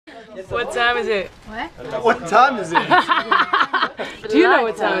What time is it? What time is it? Do you know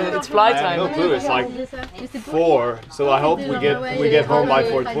what time it is? It's fly I have no time. clue. It's like 4, so I hope we get home by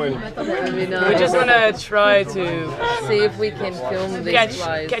 4:20. We just wanna try to See if we can film these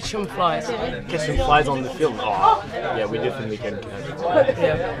flies. catch some flies. Catch some flies on the film. Oh, yeah, we definitely can.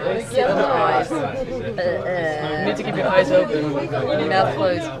 You need to keep your eyes open. Mouth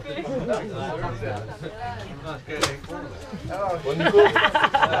closed.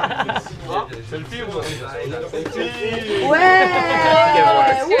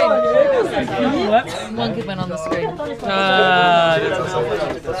 One kid went on the screen. That's awesome. I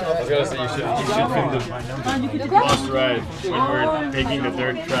was gonna say you should film the bus ride when we're taking the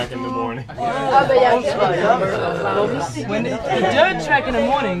dirt track in the morning. When the dirt track in the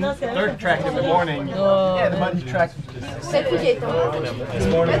morning. Dirt track in the morning. Yeah, the muddy track. This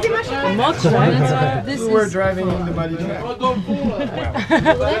morning. Mud track? We were driving the muddy track.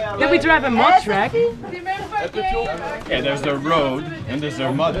 Did we drive a mud track? Yeah, there's the road and there's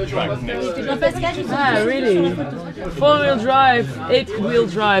a mud track next to it. Ah, really? 4-wheel drive,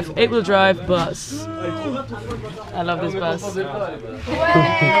 8-wheel drive bus. I love this bus.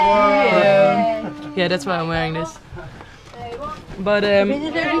 Yeah, that's why I'm wearing this. But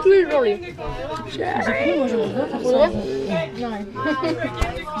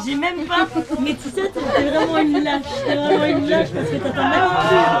J'ai même pas. Mais tu sais, t'es vraiment une lâche. T'es vraiment une lâche parce que t'attends même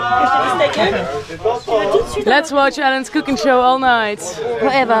plus que je te dise ta gueule. Tu vas tout de suite. let's watch Alan's cooking show all night.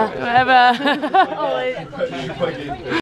 Whatever. Forever. Oh, ouais.